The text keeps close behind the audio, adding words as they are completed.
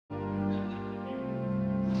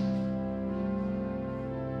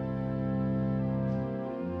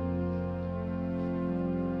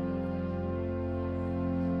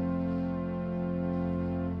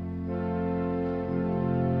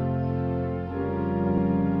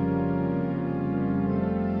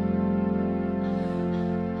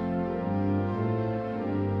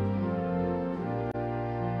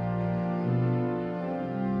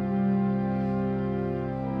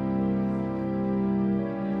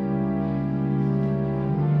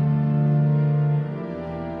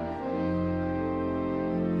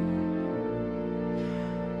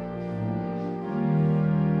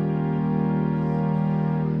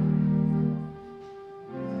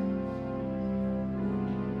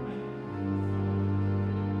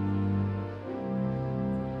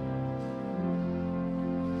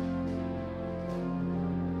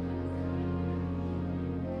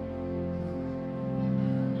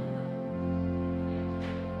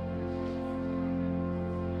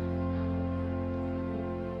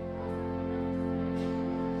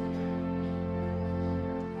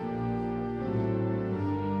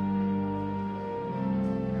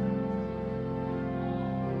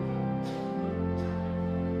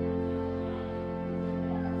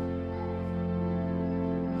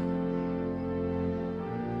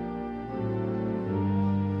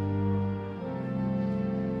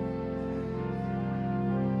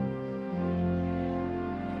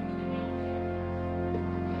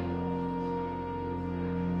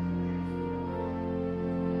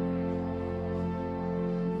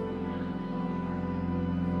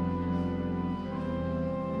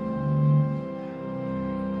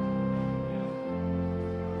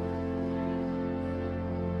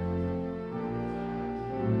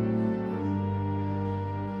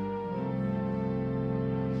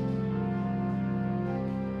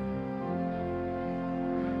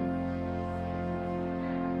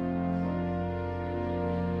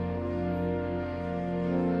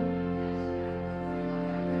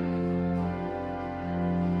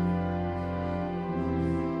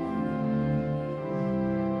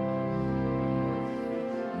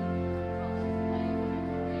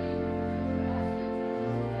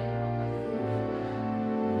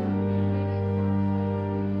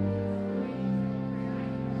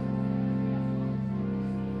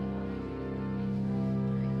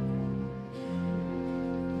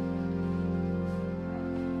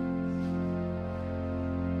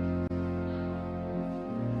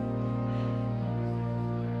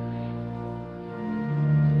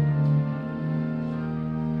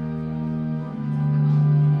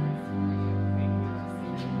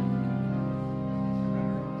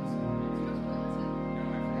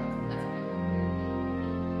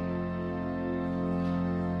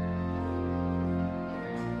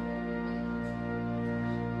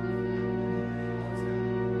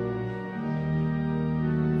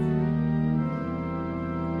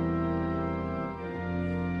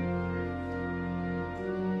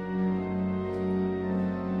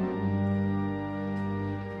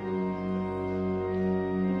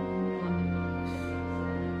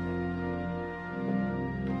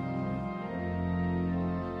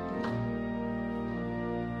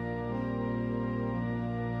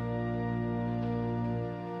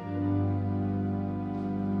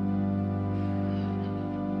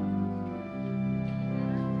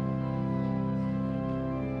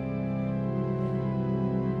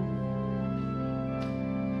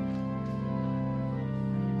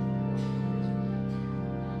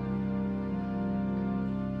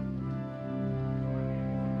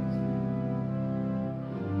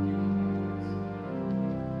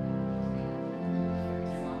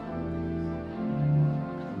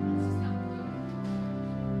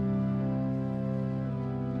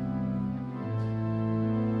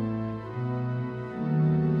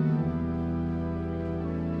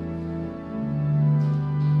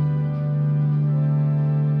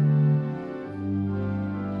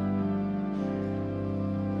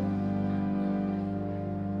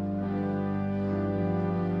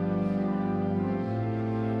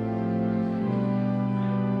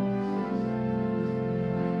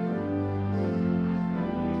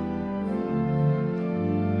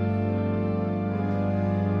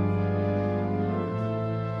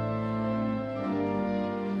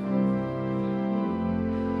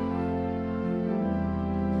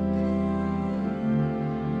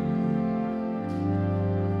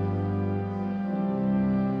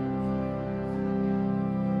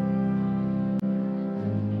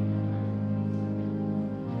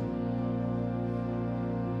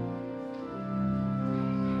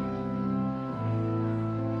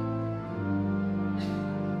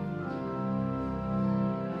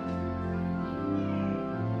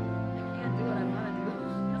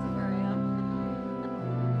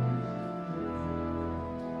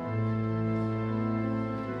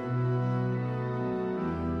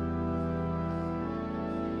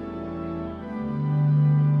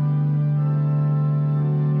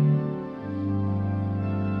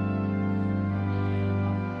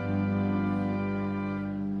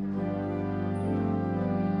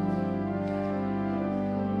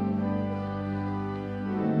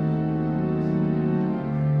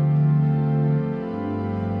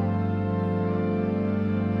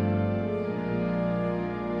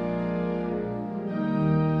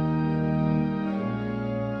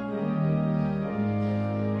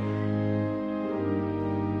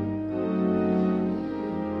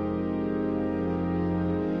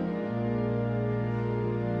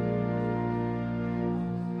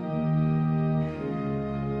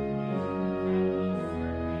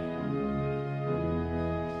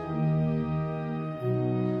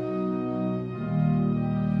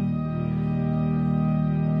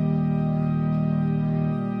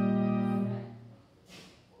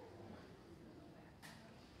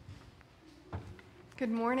Good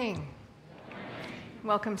morning.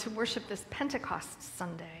 Welcome to worship this Pentecost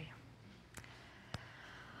Sunday.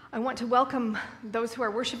 I want to welcome those who are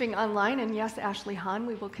worshiping online, and yes, Ashley Hahn,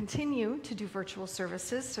 we will continue to do virtual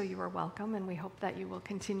services, so you are welcome, and we hope that you will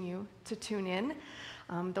continue to tune in.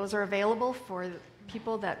 Those are available for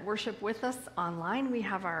people that worship with us online. We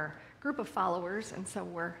have our group of followers, and so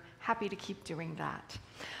we're happy to keep doing that.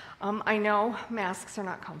 I know masks are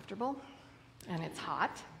not comfortable, and it's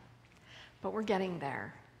hot, but we're getting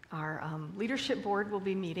there. Our leadership board will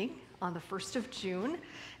be meeting on the 1st of June,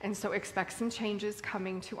 and so expect some changes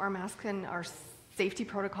coming to our mask and our safety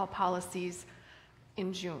protocol policies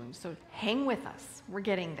in June. So hang with us. We're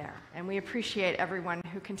getting there, and we appreciate everyone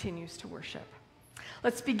who continues to worship.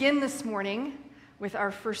 Let's begin this morning with our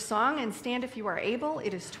first song, and stand if you are able.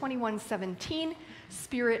 It is 2117,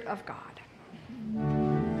 Spirit of God.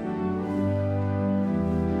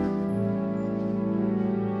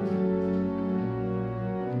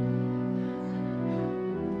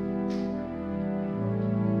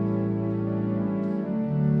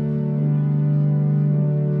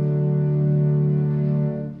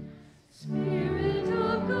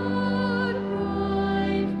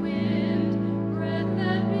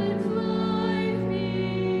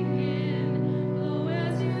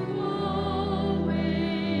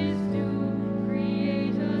 Do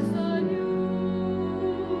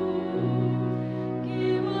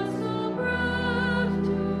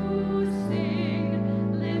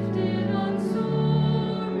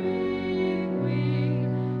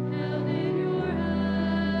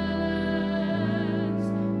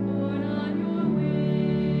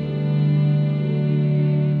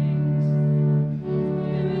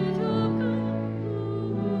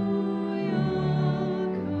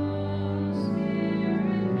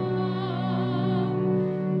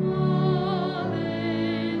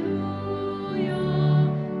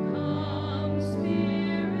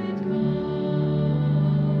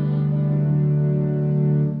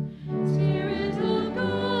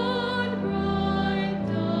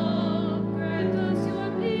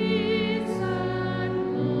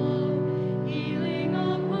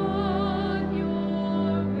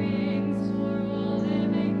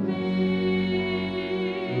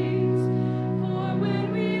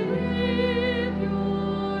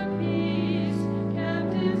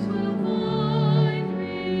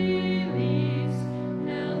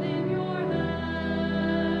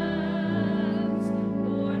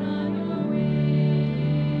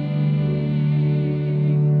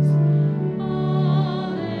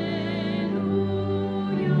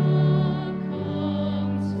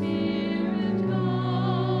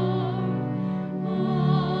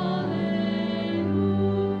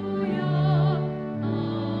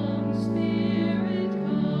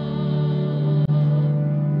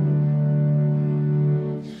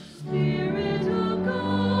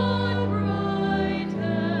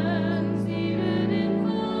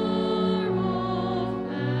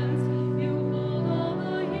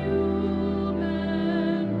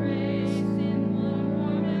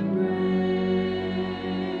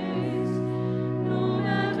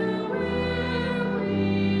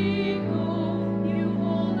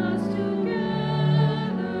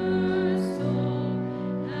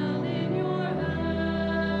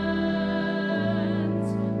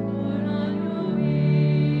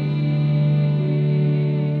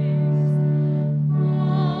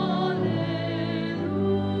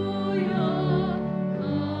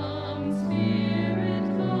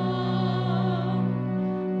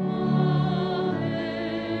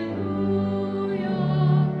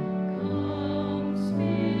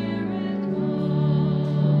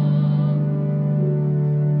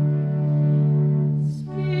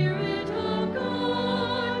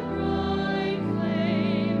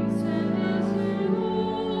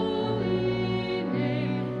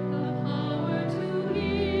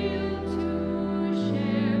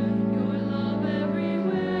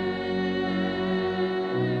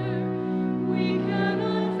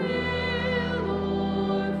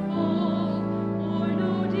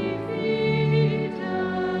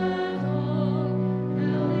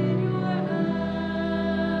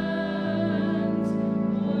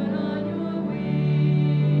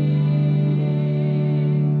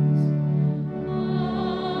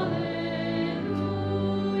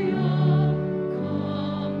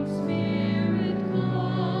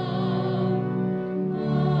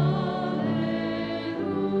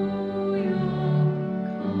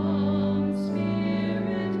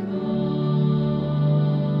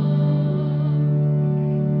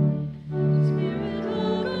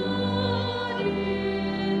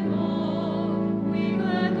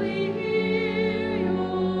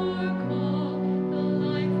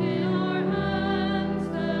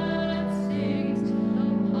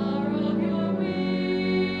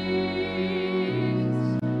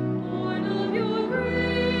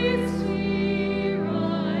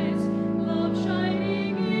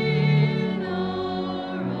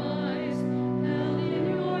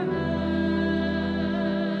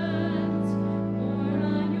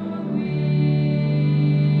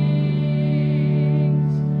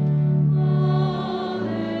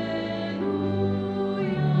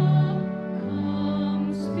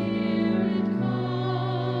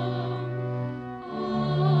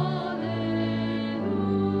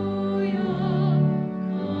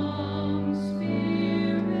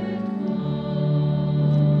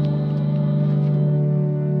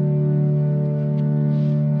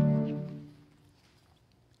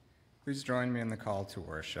Please join me in the call to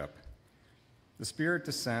worship. The Spirit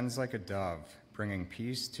descends like a dove, bringing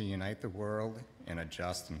peace to unite the world in a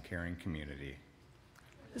just and caring community.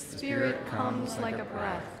 The Spirit comes like a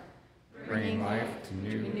breath, bringing life to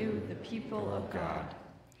renew the people of God.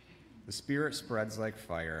 The Spirit spreads like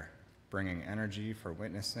fire, bringing energy for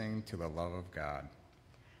witnessing to the love of God.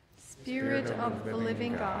 Spirit of the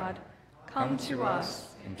living God, come to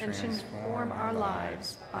us and transform our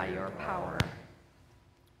lives by your power.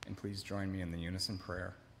 And please join me in the unison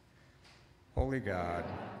prayer. Holy God,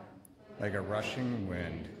 like a rushing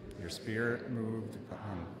wind, your Spirit moved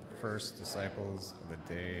upon the first disciples of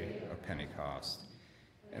the day of Pentecost.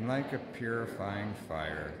 And like a purifying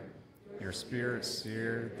fire, your Spirit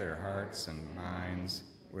seared their hearts and minds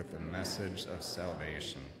with the message of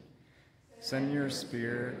salvation. Send your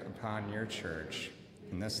Spirit upon your church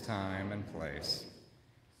in this time and place.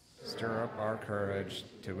 Stir up our courage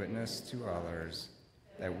to witness to others,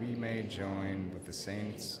 that we may join with the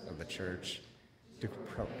saints of the church to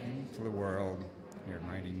proclaim to the world your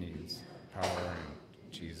mighty needs, power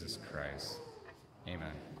in Jesus Christ.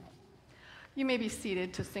 Amen. You may be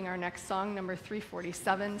seated to sing our next song, number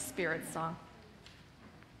 347, Spirit Song.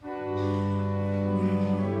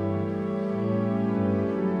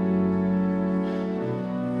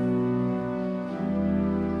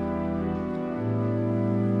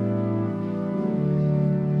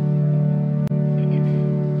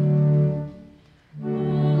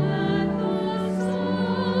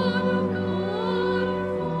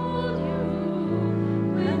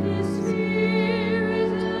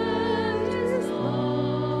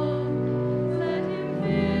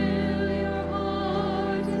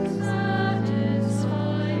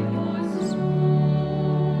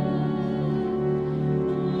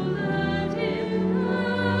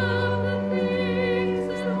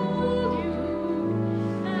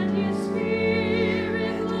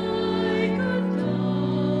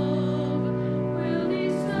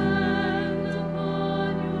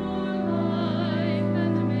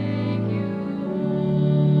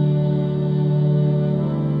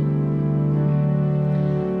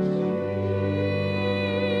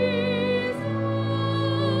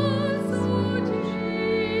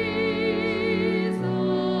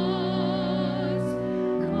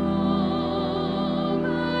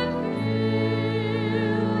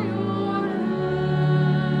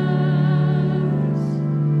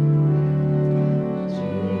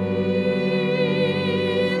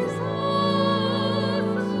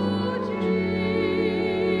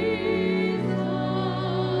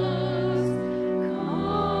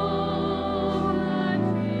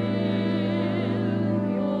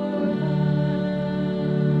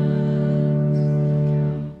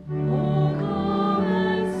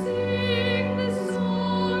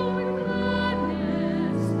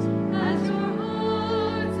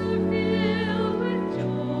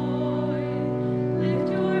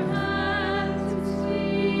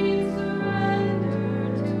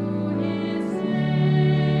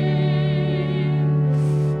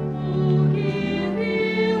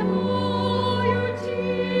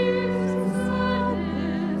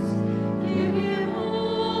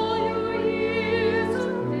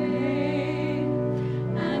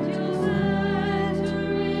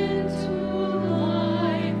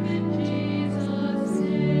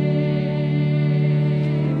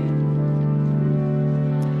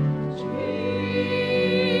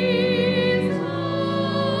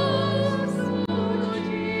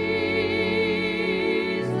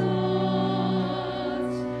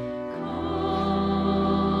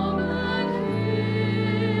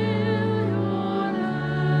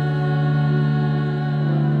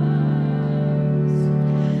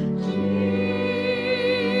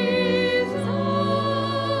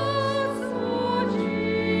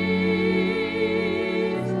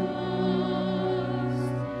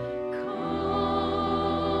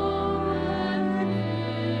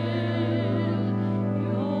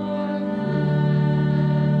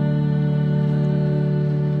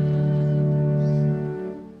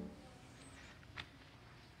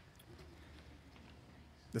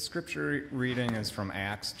 The scripture reading is from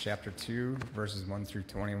Acts chapter 2, verses 1 through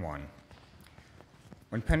 21.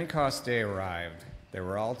 When Pentecost Day arrived, they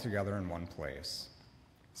were all together in one place.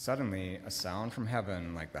 Suddenly, a sound from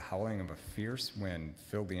heaven like the howling of a fierce wind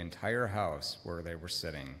filled the entire house where they were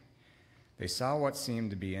sitting. They saw what seemed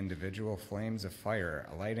to be individual flames of fire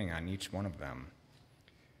alighting on each one of them.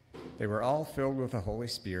 They were all filled with the Holy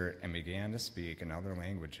Spirit and began to speak in other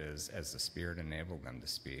languages as the Spirit enabled them to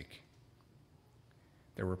speak.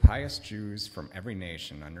 There were pious Jews from every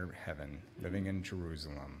nation under heaven living in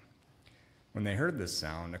Jerusalem. When they heard this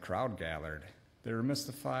sound, a crowd gathered. They were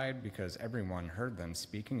mystified because everyone heard them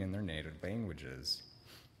speaking in their native languages.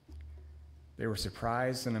 They were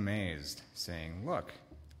surprised and amazed, saying, "Look,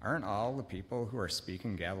 aren't all the people who are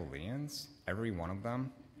speaking Galileans, every one of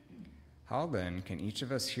them? How then can each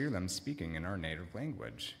of us hear them speaking in our native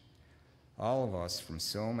language? All of us from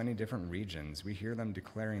so many different regions, we hear them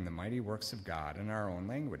declaring the mighty works of God in our own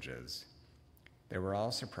languages." They were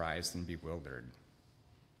all surprised and bewildered.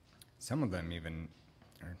 Some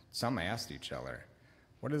asked each other,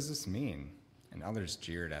 "What does this mean?" And others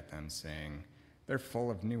jeered at them, saying, "They're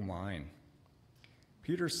full of new wine."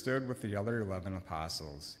 Peter stood with the other 11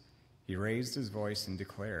 apostles. He raised his voice and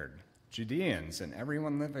declared, "Judeans and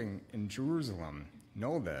everyone living in Jerusalem,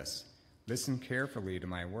 know this. Listen carefully to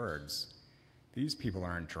my words. These people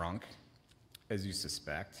aren't drunk, as you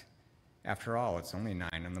suspect. After all, it's only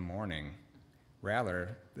 9 a.m.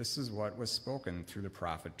 Rather, this is what was spoken through the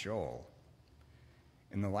prophet Joel.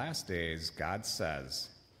 In the last days, God says,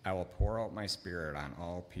 I will pour out my spirit on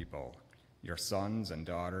all people. Your sons and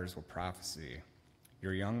daughters will prophesy.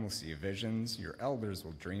 Your young will see visions. Your elders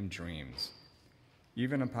will dream dreams.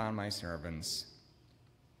 Even upon my servants,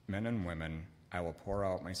 men and women, I will pour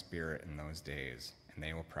out my spirit in those days, and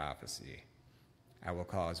they will prophesy. I will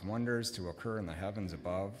cause wonders to occur in the heavens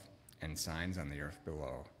above and signs on the earth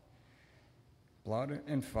below. Blood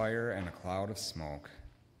and fire and a cloud of smoke.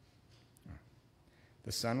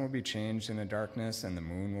 The sun will be changed into darkness, and the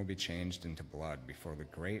moon will be changed into blood before the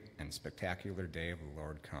great and spectacular day of the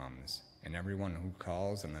Lord comes, and everyone who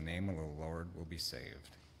calls on the name of the Lord will be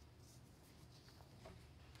saved.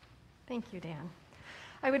 Thank you, Dan.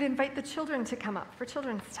 I would invite the children to come up for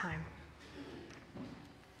children's time.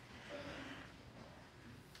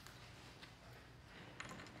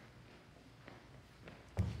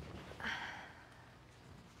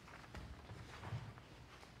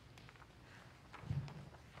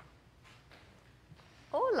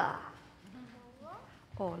 Hola.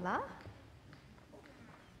 Hola.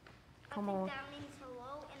 Como? That means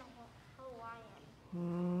hello in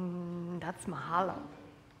Hawaiian. That's mahalo.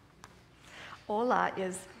 Hola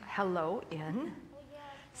is hello in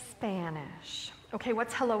Spanish. Okay,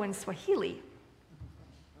 what's hello in Swahili?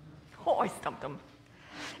 Oh, I stumped him.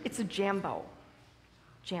 It's a jambo.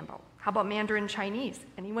 Jambo. How about Mandarin Chinese?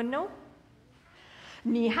 Anyone know?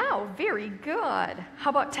 Ni hao, very good. How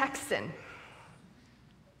about Texan?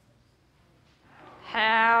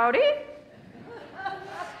 Howdy.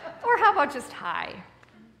 Or how about just hi?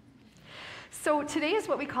 So today is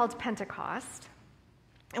what we called Pentecost.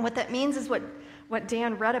 And what that means is what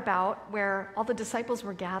Dan read about, where all the disciples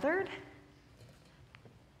were gathered.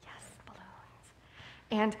 Yes, balloons.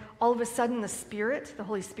 And all of a sudden the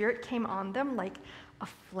Holy Spirit came on them like a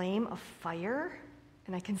flame of fire.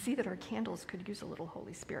 And I can see that our candles could use a little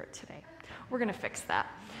Holy Spirit today. We're going to fix that.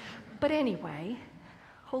 But anyway,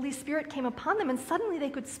 Holy Spirit came upon them, and suddenly they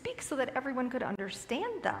could speak so that everyone could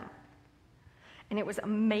understand them. And it was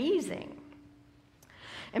amazing.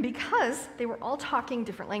 And because they were all talking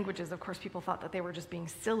different languages, of course, people thought that they were just being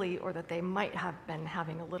silly or that they might have been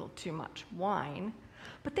having a little too much wine.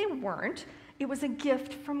 But they weren't. It was a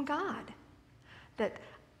gift from God that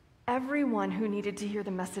everyone who needed to hear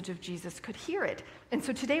the message of Jesus could hear it. And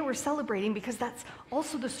so today we're celebrating because that's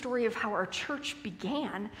also the story of how our church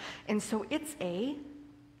began. And so it's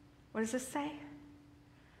what does this say?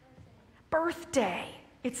 Birthday.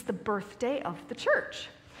 It's the birthday of the church.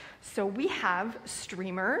 So we have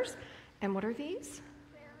streamers, and what are these?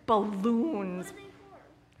 Balloons. What are they for?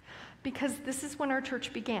 Because this is when our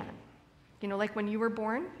church began. You know, like when you were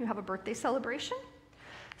born, you have a birthday celebration.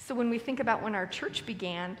 So when we think about when our church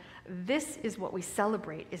began, this is what we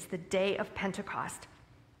celebrate, is the day of Pentecost.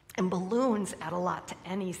 And balloons add a lot to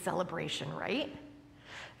any celebration, right?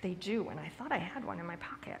 They do, and I thought I had one in my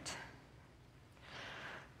pocket.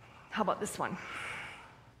 How about this one?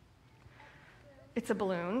 It's a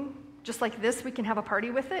balloon. Just like this, we can have a party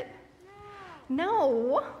with it?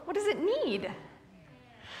 No. What does it need?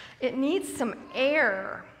 It needs some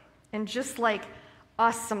air. And just like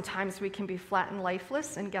us, sometimes we can be flat and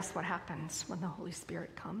lifeless, and guess what happens when the Holy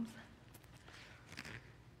Spirit comes?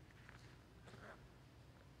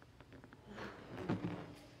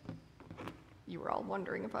 You were all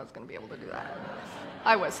wondering if I was going to be able to do that.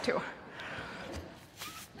 I was too.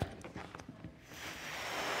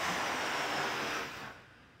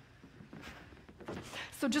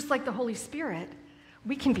 So just like the Holy Spirit,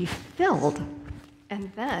 we can be filled,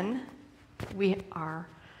 and then we are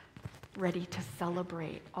ready to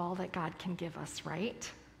celebrate all that God can give us, right?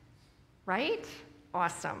 Right?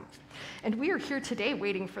 Awesome. And we are here today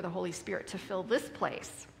waiting for the Holy Spirit to fill this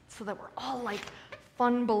place so that we're all like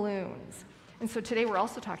fun balloons. And so today we're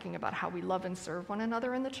also talking about how we love and serve one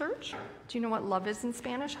another in the church. Do you know what love is in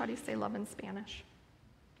Spanish? How do you say love in Spanish?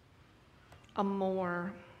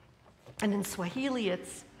 Amor. And in Swahili,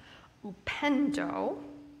 it's upendo.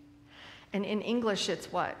 And in English,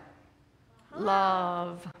 it's what?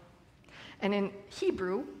 Love. And in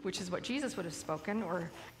Hebrew, which is what Jesus would have spoken,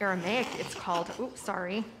 or Aramaic, it's called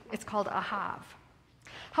ahav.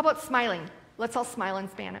 How about smiling? Let's all smile in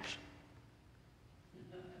Spanish.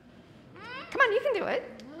 Come on, you can do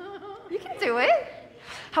it. You can do it.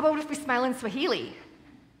 How about if we smile in Swahili?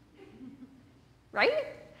 Right?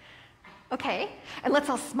 Okay. And let's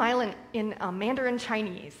all smile in Mandarin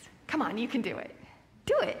Chinese. Come on, you can do it.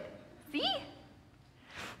 Do it. See?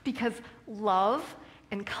 Because love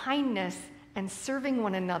and kindness and serving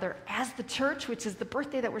one another as the church, which is the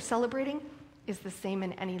birthday that we're celebrating, is the same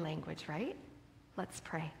in any language, right? Let's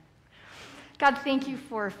pray. God, thank you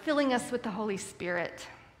for filling us with the Holy Spirit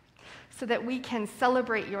so that we can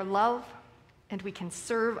celebrate your love and we can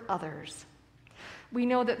serve others. We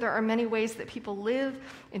know that there are many ways that people live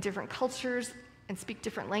in different cultures and speak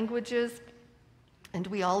different languages, and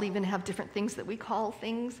we all even have different things that we call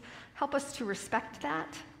things. Help us to respect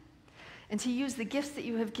that and to use the gifts that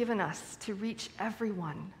you have given us to reach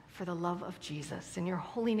everyone for the love of Jesus. In your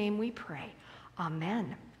holy name we pray.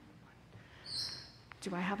 Amen.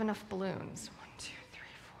 Do I have enough balloons? 1, 2, 3,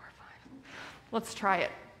 4, 5. Let's try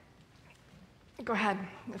it. Go ahead.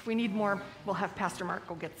 If we need more, we'll have Pastor Mark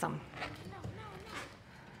go get some.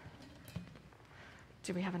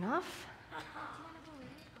 Do we have enough?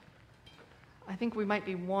 I think we might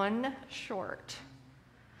be one short.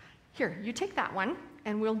 Here, you take that one,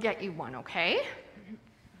 and we'll get you one, okay?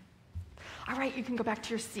 All right, you can go back to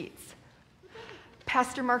your seats.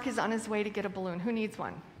 Pastor Mark is on his way to get a balloon. Who needs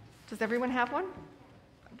one? Does everyone have one?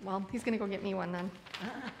 Well, he's going to go get me one then.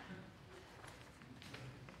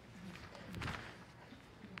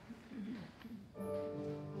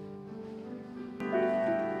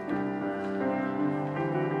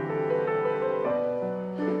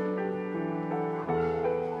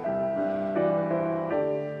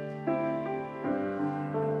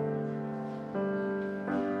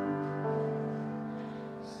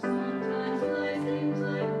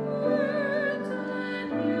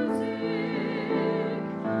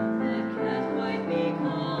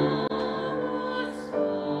 Because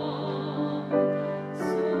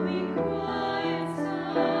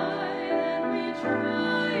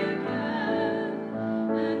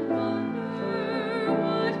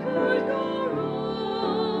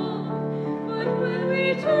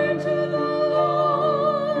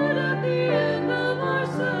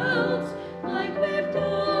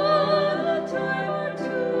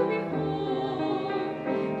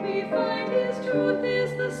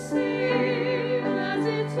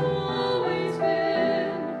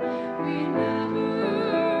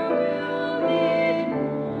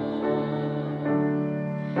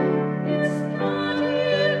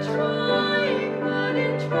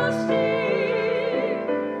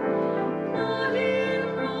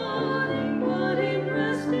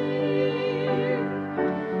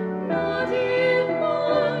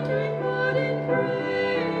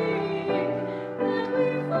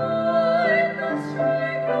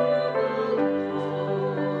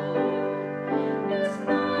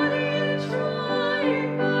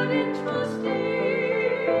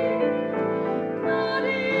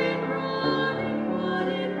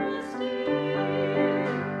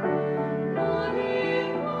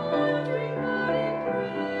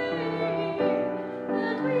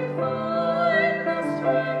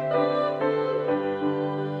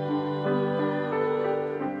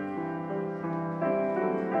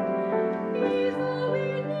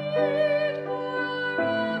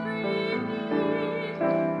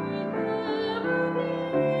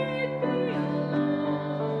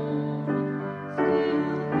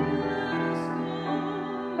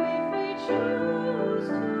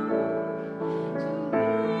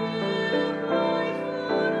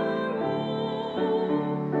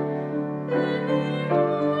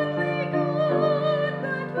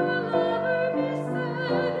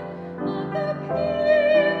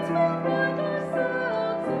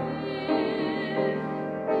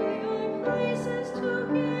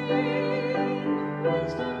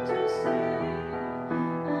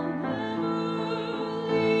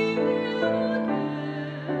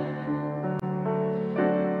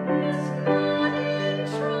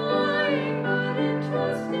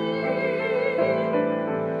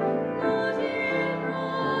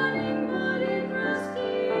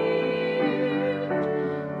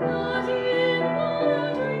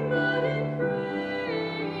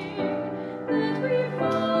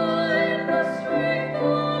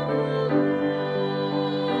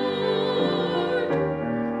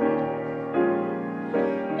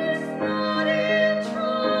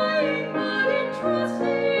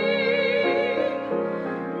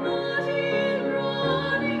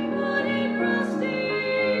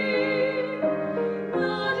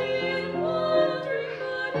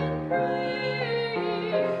Thank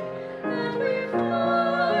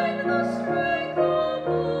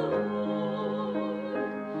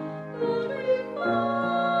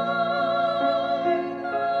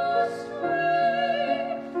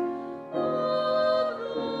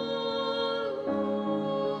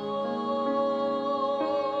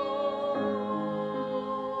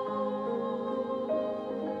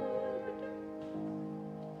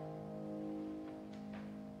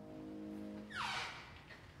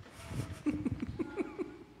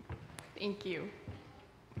you.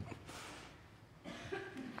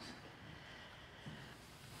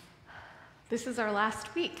 This is our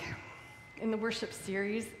last week in the worship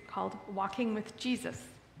series called Walking with Jesus,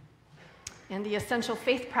 and the essential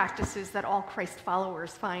faith practices that all Christ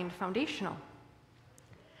followers find foundational.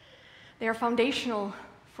 They are foundational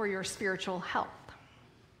for your spiritual health.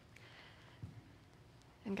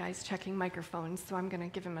 And guys checking microphones, so I'm going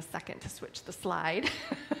to give him a second to switch the slide.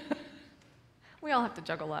 We all have to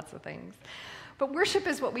juggle lots of things. But worship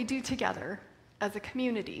is what we do together as a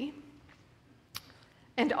community,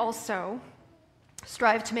 and also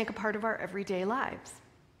strive to make a part of our everyday lives.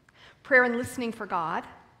 Prayer and listening for God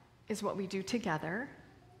is what we do together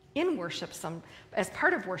in worship, as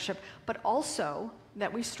part of worship, but also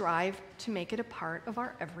that we strive to make it a part of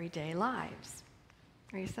our everyday lives.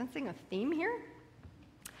 Are you sensing a theme here?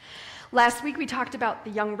 Last week we talked about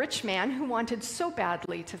the young rich man who wanted so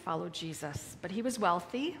badly to follow Jesus, but he was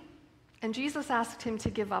wealthy, and Jesus asked him to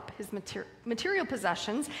give up his material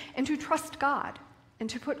possessions and to trust God and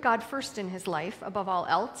to put God first in his life above all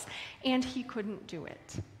else, and he couldn't do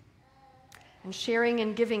it. And sharing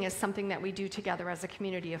and giving is something that we do together as a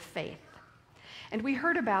community of faith. And we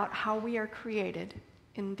heard about how we are created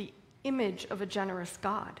in the image of a generous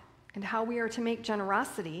God, and how we are to make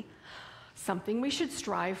generosity something we should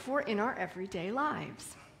strive for in our everyday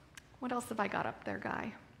lives. What else have I got up there,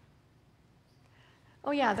 Guy?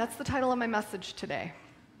 Oh yeah, that's the title of my message today.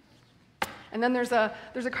 And then there's a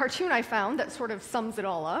cartoon I found that sort of sums it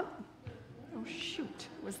all up. Oh shoot,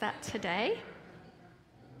 was that today?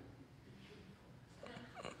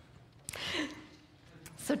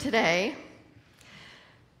 So today,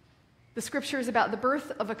 the scripture is about the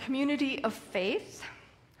birth of a community of faith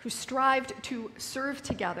who strived to serve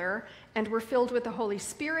together and were filled with the Holy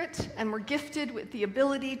Spirit and were gifted with the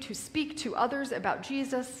ability to speak to others about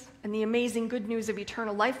Jesus and the amazing good news of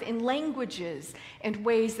eternal life in languages and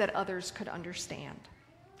ways that others could understand.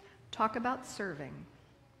 Talk about serving.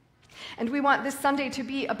 And we want this Sunday to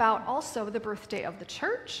be about also the birthday of the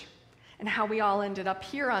church and how we all ended up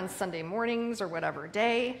here on Sunday mornings or whatever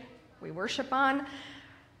day we worship on,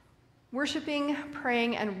 worshiping,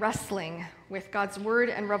 praying, and wrestling with God's word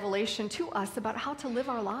and revelation to us about how to live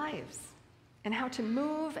our lives and how to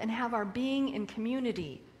move and have our being in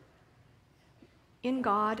community in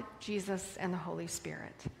God, Jesus, and the Holy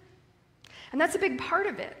Spirit. And that's a big part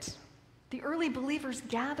of it. The early believers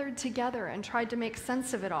gathered together and tried to make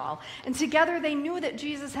sense of it all. And together they knew that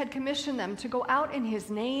Jesus had commissioned them to go out in his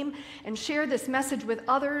name and share this message with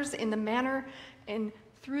others in the manner and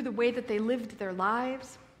through the way that they lived their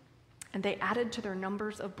lives. And they added to their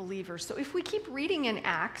numbers of believers. So if we keep reading in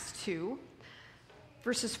Acts 2,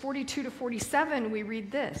 verses 42 to 47, we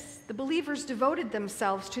read this: the believers devoted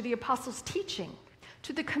themselves to the apostles' teaching,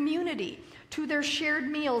 to the community, to their shared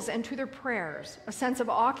meals, and to their prayers. A sense of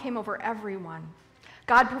awe came over everyone.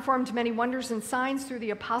 God performed many wonders and signs through the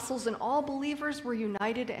apostles, and all believers were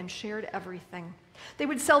united and shared everything. They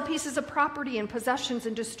would sell pieces of property and possessions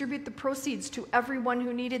and distribute the proceeds to everyone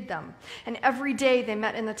who needed them. And every day they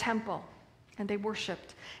met in the temple, and they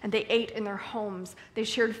worshiped, and they ate in their homes. They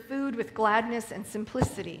shared food with gladness and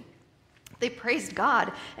simplicity. They praised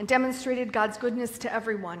God and demonstrated God's goodness to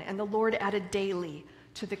everyone, and the Lord added daily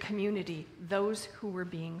to the community those who were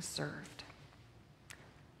being served.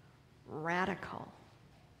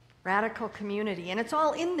 Radical community, and it's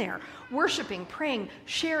all in there. Worshiping, praying,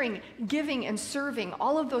 sharing, giving, and serving,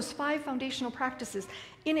 all of those 5 foundational practices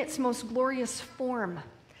in its most glorious form.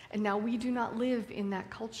 And now we do not live in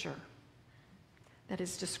that culture that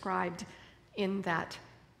is described in that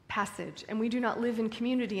passage, and we do not live in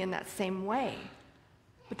community in that same way.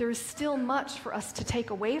 But there is still much for us to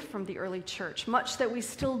take away from the early church, much that we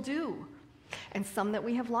still do, and some that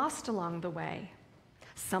we have lost along the way,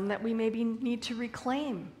 some that we maybe need to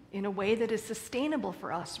reclaim in a way that is sustainable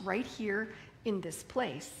for us right here in this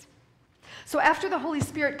place. So after the Holy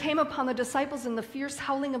Spirit came upon the disciples in the fierce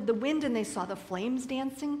howling of the wind, and they saw the flames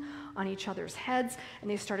dancing on each other's heads,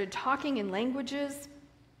 and they started talking in languages,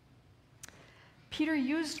 Peter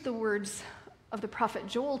used the words of the prophet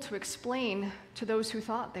Joel to explain to those who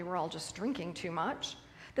thought they were all just drinking too much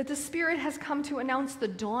that the Spirit has come to announce the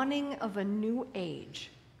dawning of a new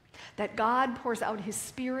age, that God pours out his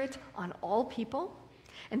Spirit on all people,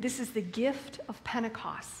 and this is the gift of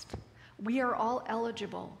Pentecost. We are all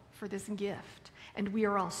eligible for this gift, and we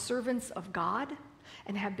are all servants of God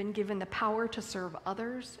and have been given the power to serve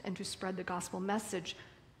others and to spread the gospel message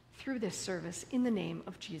through this service in the name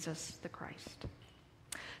of Jesus the Christ.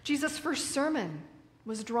 Jesus' first sermon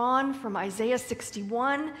was drawn from Isaiah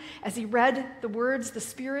 61 as he read the words, "The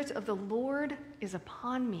Spirit of the Lord is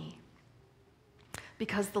upon me,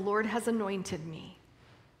 because the Lord has anointed me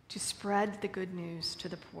to spread the good news to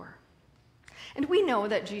the poor." And we know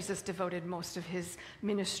that Jesus devoted most of his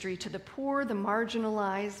ministry to the poor, the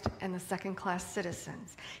marginalized, and the second-class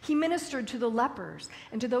citizens. He ministered to the lepers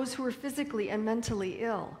and to those who were physically and mentally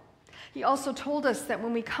ill. He also told us that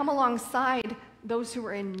when we come alongside those who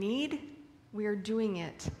are in need, we are doing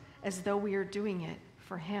it as though we are doing it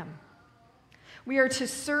for him. We are to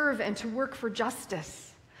serve and to work for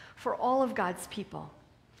justice for all of God's people.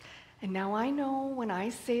 And now I know when I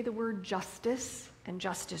say the word justice and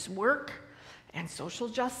justice work and social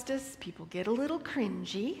justice, people get a little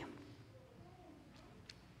cringy.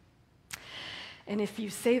 And if you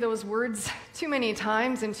say those words too many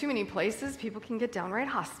times in too many places, people can get downright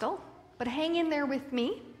hostile. But hang in there with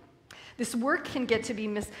me. This work can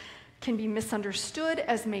be misunderstood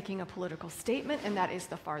as making a political statement, and that is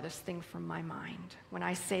the farthest thing from my mind when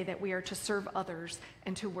I say that we are to serve others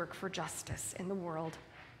and to work for justice in the world.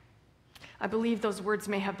 I believe those words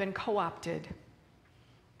may have been co-opted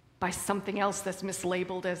by something else that's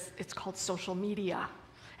mislabeled as it's called social media.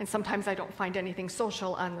 And sometimes I don't find anything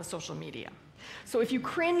social on the social media. So if you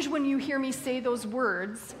cringe when you hear me say those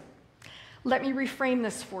words, let me reframe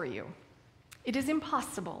this for you. It is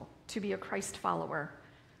impossible to be a Christ follower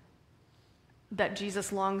that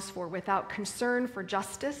Jesus longs for without concern for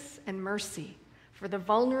justice and mercy for the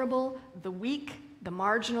vulnerable, the weak, the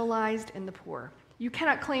marginalized, and the poor. You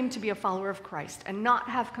cannot claim to be a follower of Christ and not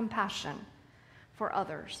have compassion for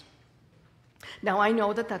others. Now, I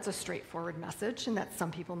know that that's a straightforward message and that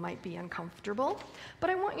some people might be uncomfortable,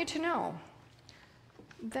 but I want you to know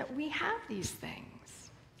that we have these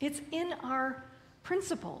things. It's in our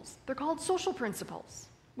principles. They're called social principles,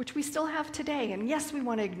 which we still have today. And yes, we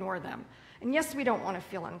want to ignore them. And yes, we don't want to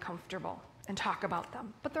feel uncomfortable and talk about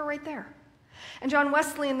them, but they're right there. And John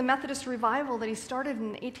Wesley and the Methodist revival that he started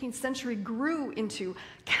in the 18th century grew into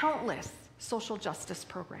countless social justice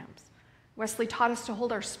programs. Wesley taught us to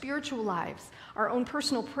hold our spiritual lives, our own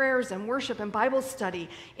personal prayers and worship and Bible study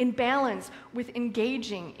in balance with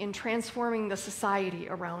engaging in transforming the society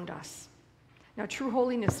around us. Now, true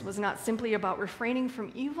holiness was not simply about refraining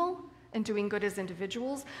from evil and doing good as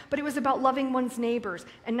individuals, but it was about loving one's neighbors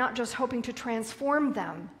and not just hoping to transform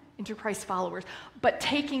them into Christ followers, but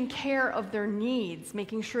taking care of their needs,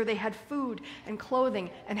 making sure they had food and clothing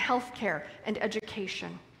and health care and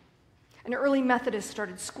education. And early Methodists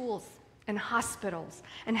started schools and hospitals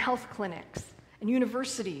and health clinics and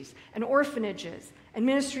universities and orphanages and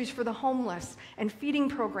ministries for the homeless and feeding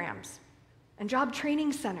programs and job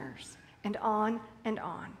training centers and on and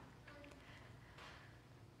on.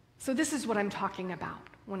 So this is what I'm talking about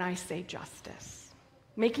when I say justice.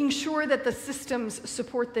 Making sure that the systems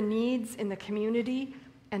support the needs in the community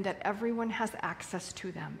and that everyone has access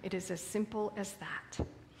to them. It is as simple as that.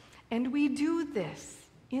 And we do this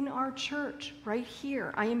in our church right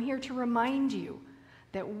here. I am here to remind you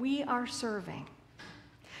that we are serving.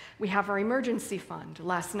 We have our emergency fund.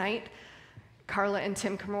 Last night, Carla and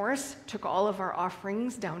Tim Camoris took all of our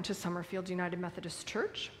offerings down to Summerfield United Methodist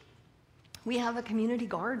Church. We have a community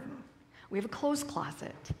garden. We have a clothes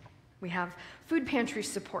closet. We have food pantry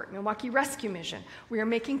support, Milwaukee Rescue Mission. We are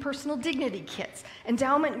making personal dignity kits,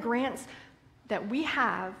 endowment grants that we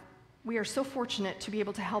have. We are so fortunate to be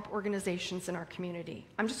able to help organizations in our community.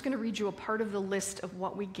 I'm just going to read you a part of the list of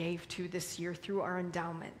what we gave to this year through our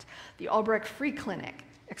endowment. The Albrecht Free Clinic,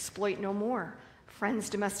 Exploit No More, Friends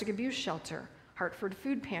Domestic Abuse Shelter, Hartford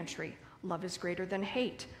Food Pantry, Love is Greater Than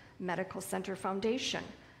Hate, Medical Center Foundation,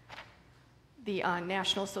 the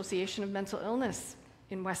National Association of Mental Illness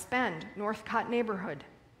in West Bend, Northcott Neighborhood,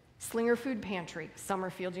 Slinger Food Pantry,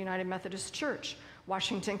 Summerfield United Methodist Church,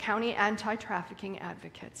 Washington County Anti-Trafficking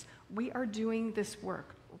Advocates. We are doing this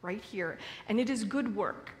work right here, and it is good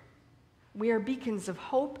work. We are beacons of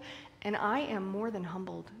hope, and I am more than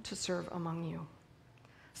humbled to serve among you.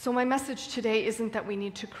 So my message today isn't that we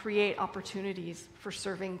need to create opportunities for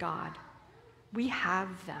serving God. We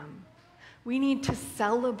have them. We need to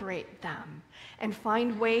celebrate them and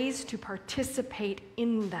find ways to participate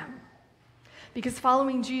in them. Because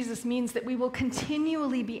following Jesus means that we will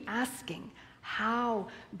continually be asking, how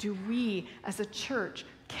do we as a church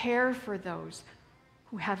care for those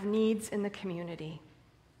who have needs in the community.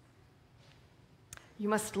 You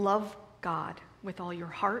must love God with all your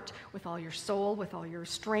heart, with all your soul, with all your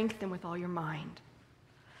strength, and with all your mind.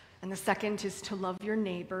 And the second is to love your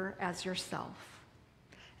neighbor as yourself.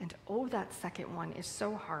 And oh, that second one is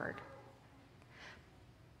so hard.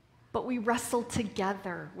 But we wrestle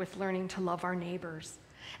together with learning to love our neighbors.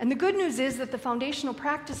 And the good news is that the foundational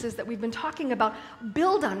practices that we've been talking about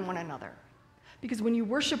build on one another. Because when you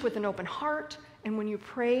worship with an open heart, and when you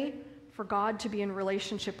pray for God to be in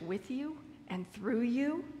relationship with you and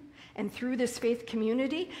through this faith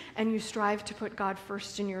community, and you strive to put God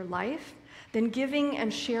first in your life, then giving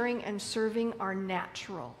and sharing and serving are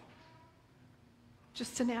natural.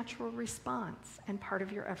 Just a natural response and part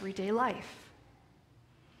of your everyday life.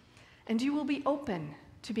 And you will be open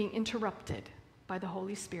to being interrupted by the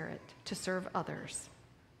Holy Spirit to serve others,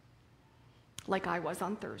 like I was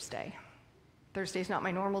on Thursday. Thursday's not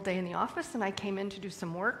my normal day in the office, and I came in to do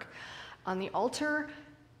some work on the altar,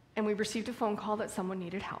 and we received a phone call that someone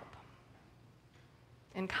needed help.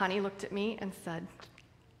 And Connie looked at me and said,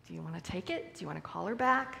 "Do you want to take it? Do you want to call her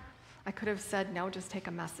back?" I could have said, "No, just take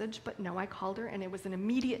a message," but no, I called her, and it was an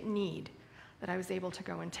immediate need that I was able to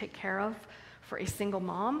go and take care of for a single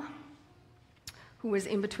mom who was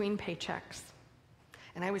in between paychecks.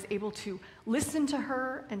 And I was able to listen to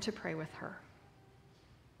her and to pray with her.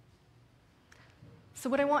 So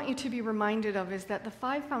what I want you to be reminded of is that the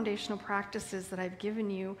 5 foundational practices that I've given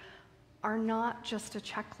you are not just a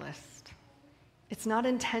checklist. It's not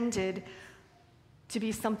intended to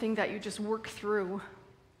be something that you just work through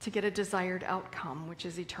to get a desired outcome, which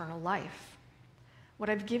is eternal life. What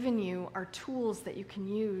I've given you are tools that you can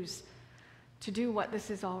use to do what this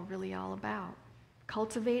is all really all about.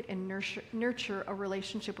 Cultivate and nurture a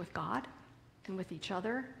relationship with God and with each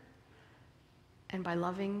other, and by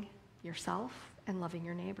loving yourself and loving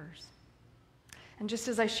your neighbors. And just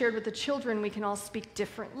as I shared with the children, we can all speak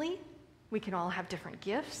differently, we can all have different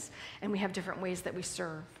gifts, and we have different ways that we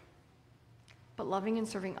serve. But loving and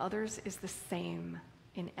serving others is the same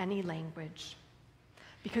in any language,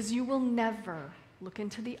 because you will never look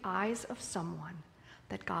into the eyes of someone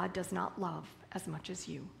that God does not love as much as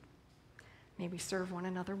you. May we serve one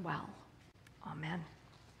another well. Amen.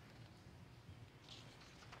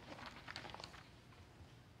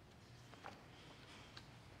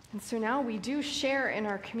 And so now we do share in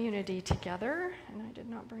our community together, and I did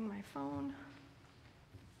not bring my phone.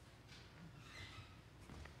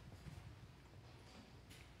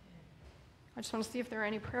 I just want to see if there are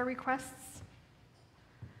any prayer requests.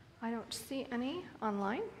 I don't see any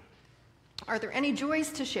online. Are there any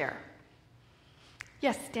joys to share?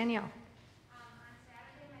 Yes, Danielle. On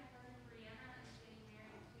Saturday, my cousin Brianna is getting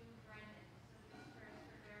married to Brendan, so just prayers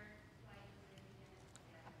for their lives and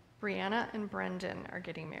together. Brianna and Brendan are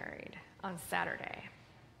getting married on Saturday.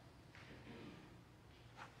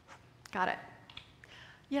 Got it.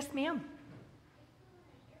 Yes, ma'am.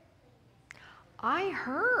 I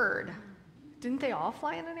heard. Didn't they all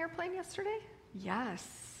fly in an airplane yesterday?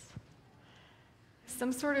 Yes.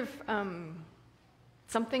 Some sort of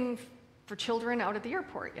something for children out at the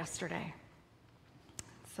airport yesterday.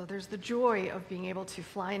 So there's the joy of being able to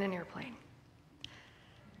fly in an airplane.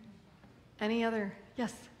 Any other?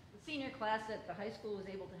 Yes? The senior class at the high school was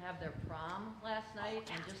able to have their prom last night,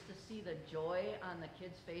 and just to see the joy on the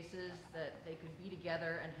kids' faces that they could be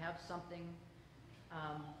together and have something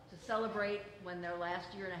to celebrate when their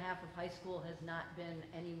last year and a half of high school has not been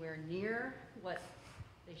anywhere near what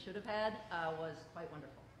they should have had was quite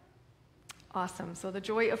wonderful. Awesome. So the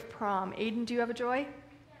joy of prom. Aiden, do you have a joy? Yeah,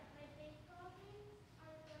 my baseball games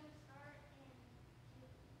are going to start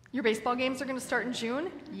in Your baseball games are going to start in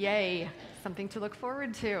June? Yay. Something to look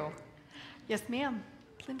forward to. Yes, ma'am.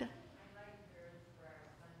 Linda.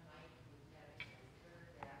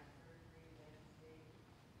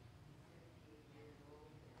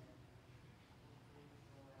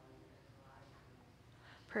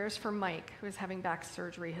 Prayers for Mike, who is having back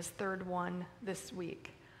surgery, his 3rd one this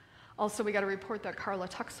week. Also, we got a report that Carla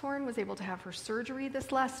Tuxhorn was able to have her surgery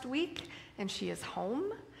this last week, and she is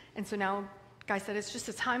home. And so now, Guy said it's just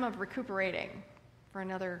a time of recuperating for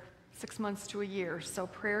another 6 months to a year. So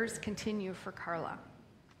prayers continue for Carla.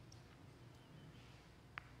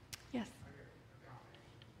 Yes.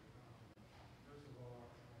 First of all,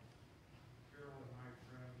 Carol is my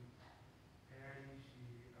friend. Patty,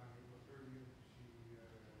 on April 30th, she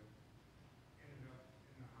ended up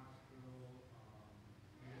in the hospital.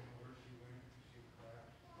 We didn't know where she went. She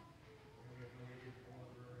collapsed. And we had no way to get hold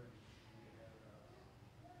of her.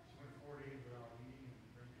 And she went 4 days without eating and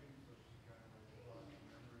drinking, so she kind of lost her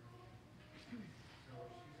memory. So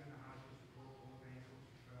she's in the hospital. Both hands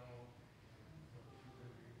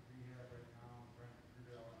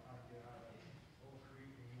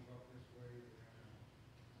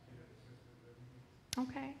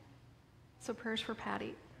Okay. So prayers for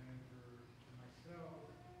Patty. And then for myself,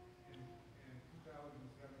 in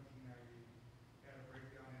 2017, I had a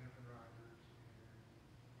breakdown in up in Rogers,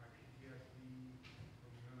 and my PTSD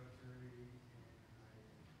from the military,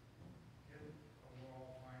 and I hit a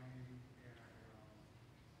wall finally, and I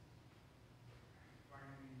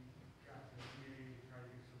finally got to the VA to try to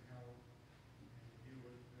get some help and deal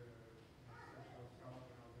with my sexual assault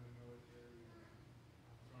when I was in the military.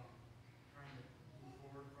 So I'm trying to move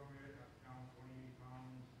forward from it. I'm down 28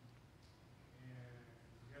 pounds. And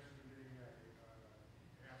yesterday I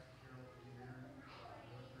asked Carol to remarry me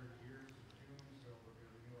for 30 years in June, so we're going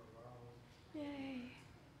to renew our vows. Yay.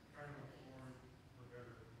 Trying to look forward for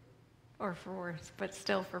better. Or for worse, but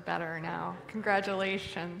still for better now.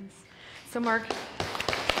 Congratulations. So Mark,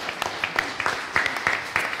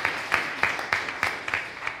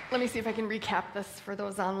 let me see if I can recap this for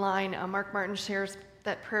those online. Mark Martin shares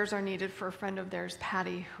that prayers are needed for a friend of theirs,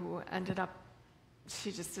 Patty, who ended up,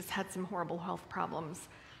 she just had some horrible health problems.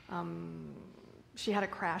 She had a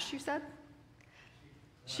crash, you said?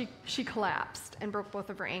 She collapsed and broke both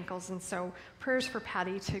of her ankles, and so prayers for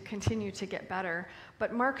Patty to continue to get better.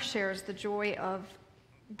 But Mark shares the joy of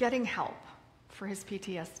getting help for his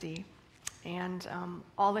PTSD and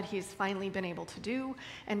all that he's finally been able to do.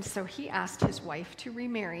 And so he asked his wife to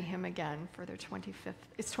remarry him again for their 25th,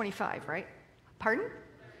 it's 25, right? Pardon?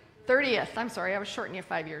 30th, I'm sorry, I was shorting you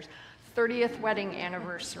 5 years. 30th wedding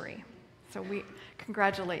anniversary. So we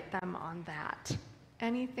congratulate them on that.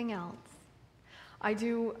 Anything else? I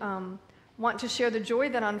do want to share the joy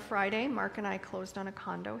that on Friday, Mark and I closed on a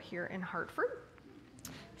condo here in Hartford.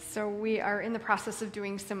 So we are in the process of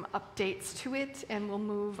doing some updates to it, and we'll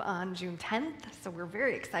move on June 10th. So we're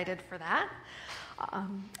very excited for that.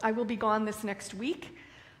 I will be gone this next week.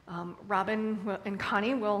 Robin and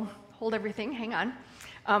Connie will hold everything. Hang on.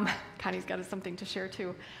 Connie's got something to share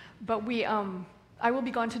too. But I will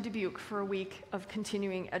be gone to Dubuque for a week of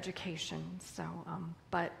continuing education. So,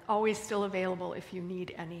 but always still available if you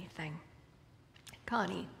need anything.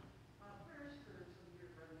 Connie. Prayers for some dear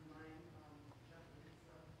friends of mine, Jeff and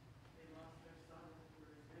Lisa. They lost their son on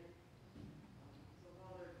Thursday. So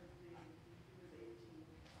while they're grieving, he was 18.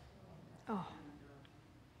 Oh. And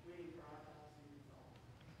waiting for autopsy results.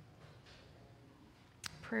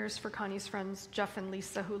 Prayers for Connie's friends, Jeff and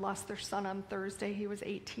Lisa, who lost their son on Thursday. He was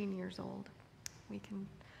 18 years old. We can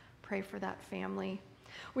pray for that family.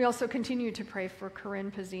 We also continue to pray for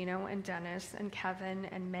Corinne Pizzino and Dennis and Kevin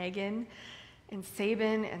and Megan and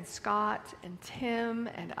Sabin and Scott and Tim,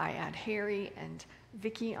 and I add Harry and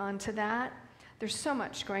Vicky onto that. There's so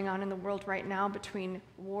much going on in the world right now between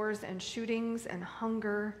wars and shootings and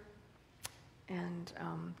hunger and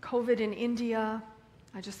COVID in India.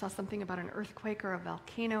 I just saw something about an earthquake or a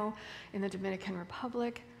volcano in the Dominican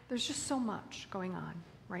Republic. There's just so much going on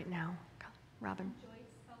right now. Robin?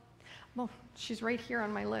 Well, she's right here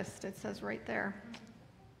on my list. It says right there.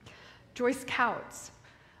 Joyce Couts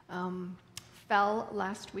fell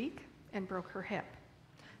last week and broke her hip.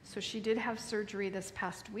 So she did have surgery this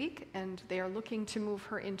past week, and they are looking to move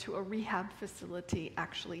her into a rehab facility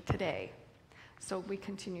actually today. So we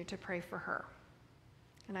continue to pray for her.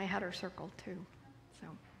 And I had her circled too. So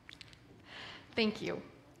thank you.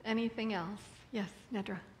 Anything else? Yes,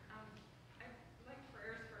 Nedra. I'd like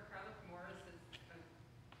prayers for Carla Morris. It's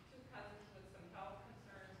two cousins with some health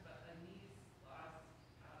concerns, but a niece lost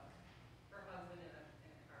her husband in a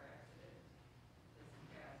car accident this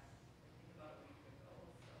past, I think about a week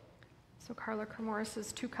ago. So Carla Morris's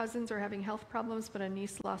two cousins are having health problems, but a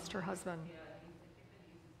niece lost her husband. Yeah, I think the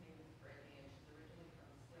niece's name is Brittany, and she's originally from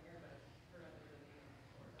Slinger, but her other name is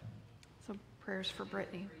Florida. So prayers for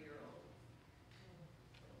Brittany. 3-year-old.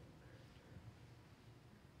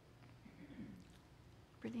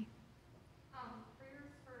 Brittany.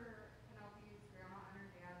 Prayers for Penelope's grandma on her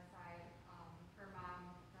dad's side. Her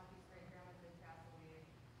mom, Penelope's great grandma, did pass away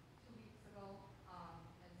 2 weeks ago.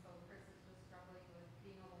 And so Chris is just struggling with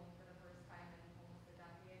being alone for the first time in almost a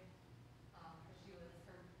decade. Because she was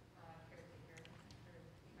her caretaker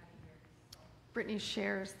for many years. So. Brittany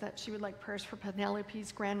shares that she would like prayers for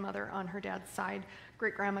Penelope's grandmother on her dad's side.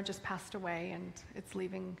 Great grandma just passed away, and it's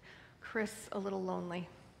leaving Chris a little lonely.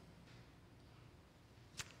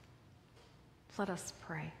 Let us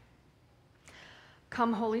pray.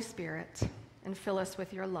 Come, Holy Spirit, and fill us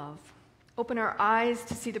with your love. Open our eyes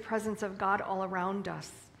to see the presence of God all around us,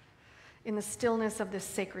 in the stillness of this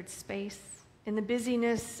sacred space, in the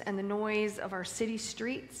busyness and the noise of our city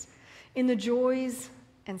streets, in the joys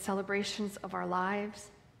and celebrations of our lives,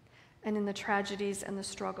 and in the tragedies and the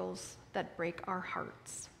struggles that break our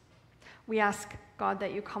hearts. We ask, God,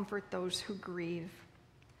 that you comfort those who grieve.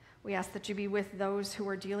 We ask that you be with those who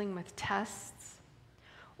are dealing with tests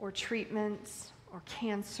or treatments or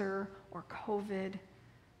cancer or COVID.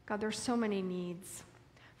 God, there's so many needs.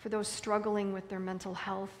 For those struggling with their mental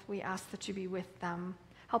health, we ask that you be with them.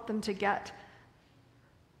 Help them to get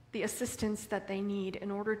the assistance that they need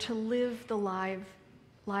in order to live the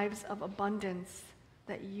lives of abundance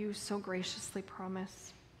that you so graciously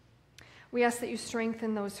promise. We ask that you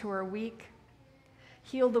strengthen those who are weak,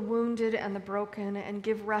 heal the wounded and the broken, and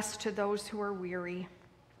give rest to those who are weary.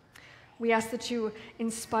 We ask that you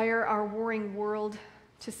inspire our warring world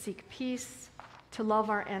to seek peace, to love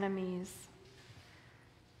our enemies.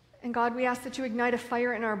 And God, we ask that you ignite a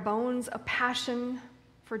fire in our bones, a passion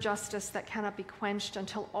for justice that cannot be quenched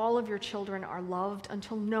until all of your children are loved,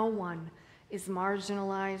 until no one is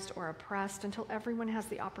marginalized or oppressed, until everyone has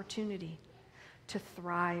the opportunity to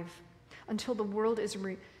thrive, until the world is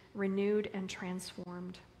renewed and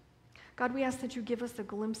transformed. God, we ask that you give us a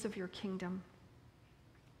glimpse of your kingdom,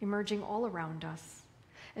 emerging all around us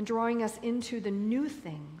and drawing us into the new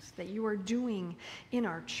things that you are doing in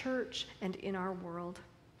our church and in our world.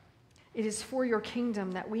 It is for your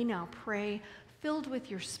kingdom that we now pray, filled with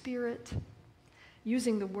your Spirit,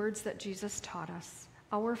 using the words that Jesus taught us.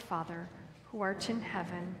 Our Father, who art in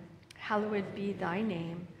heaven, hallowed be thy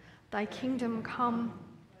name. Thy kingdom come,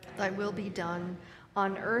 thy will be done,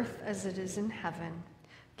 on earth as it is in heaven.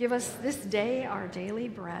 Give us this day our daily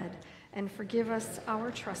bread, and forgive us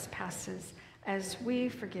our trespasses, as we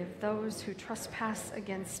forgive those who trespass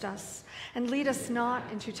against us. And lead us not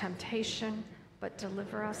into temptation, but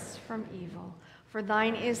deliver us from evil. For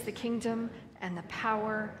thine is the kingdom, and the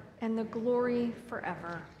power, and the glory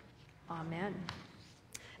forever. Amen.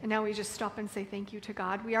 And now we just stop and say thank you to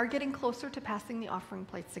God. We are getting closer to passing the offering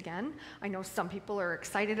plates again. I know some people are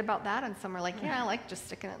excited about that, and some are like, yeah, I like just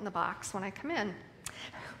sticking it in the box when I come in.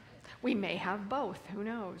 We may have both, who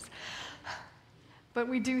knows? But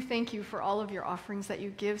we do thank you for all of your offerings that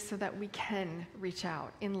you give so that we can reach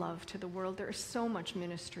out in love to the world. There is so much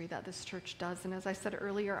ministry that this church does, and as I said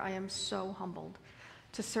earlier, I am so humbled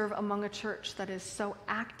to serve among a church that is so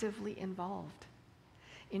actively involved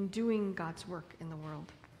in doing God's work in the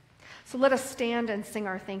world. So let us stand and sing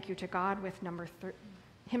our thank you to God with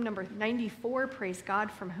hymn number 94, Praise God,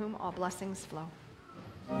 from whom all blessings flow.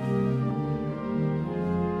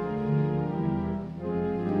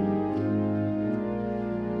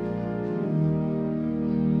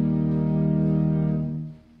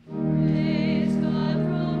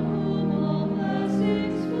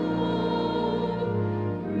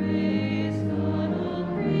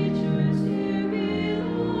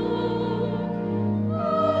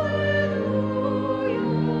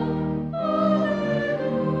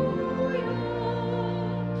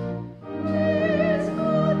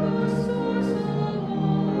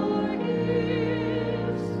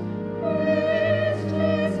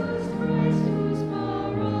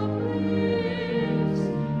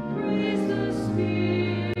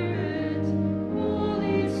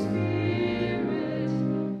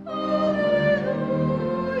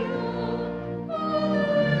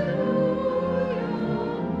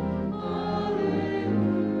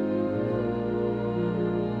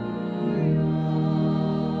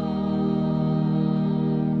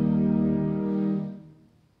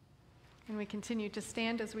 Continue to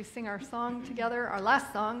stand as we sing our song together, our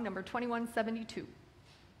last song, number 2172.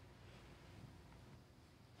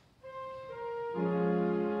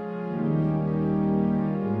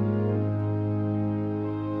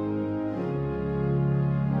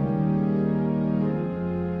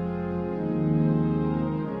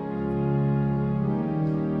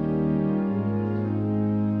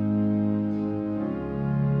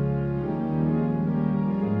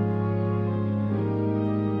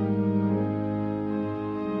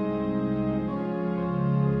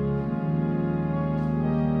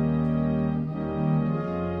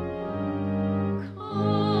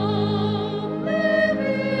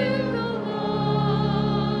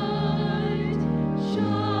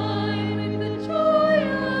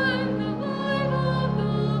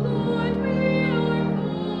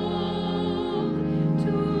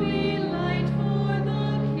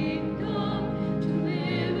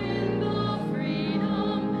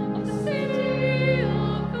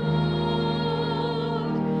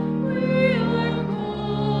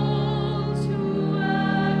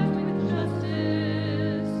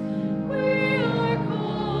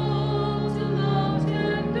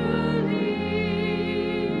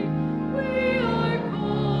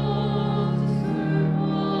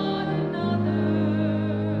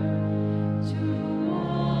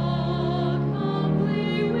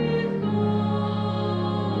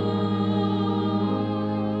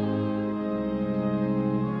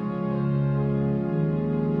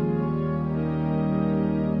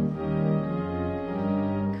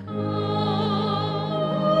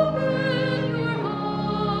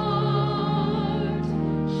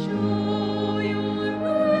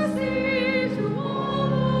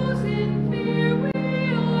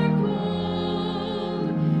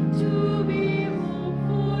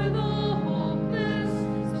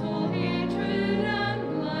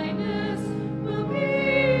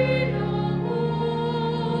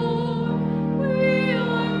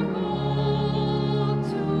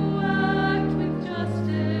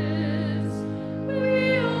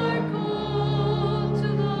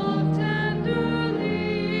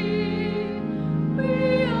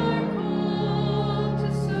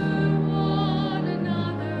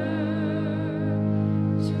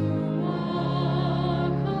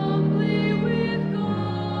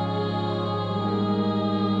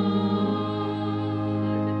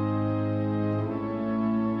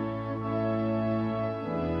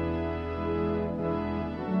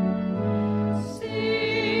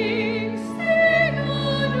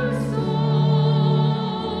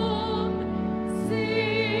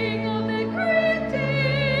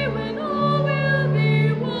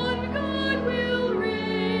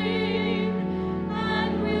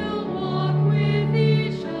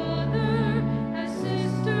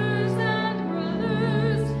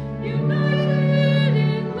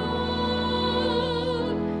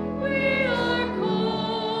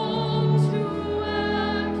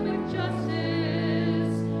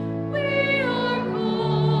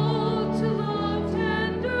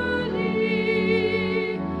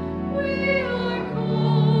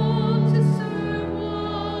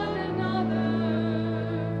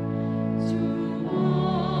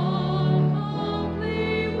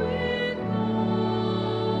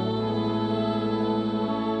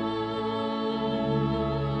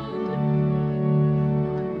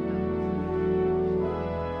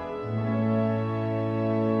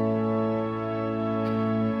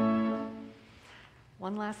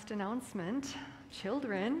 one last announcement.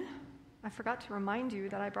 Children, I forgot to remind you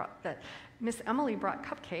that Miss Emily brought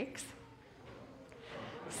cupcakes.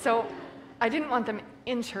 So I didn't want them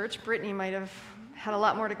in church. Brittany might have had a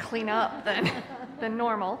lot more to clean up than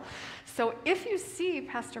normal. So if you see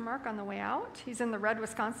Pastor Mark on the way out, he's in the red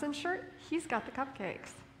Wisconsin shirt, he's got the cupcakes.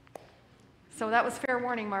 So that was fair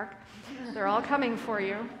warning, Mark. They're all coming for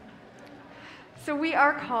you. So we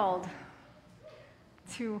are called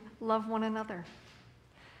to love one another.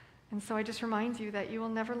 And so I just remind you that you will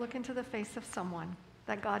never look into the face of someone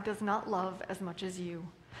that God does not love as much as you.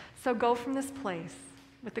 So go from this place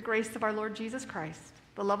with the grace of our Lord Jesus Christ,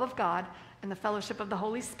 the love of God, and the fellowship of the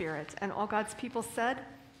Holy Spirit. And all God's people said,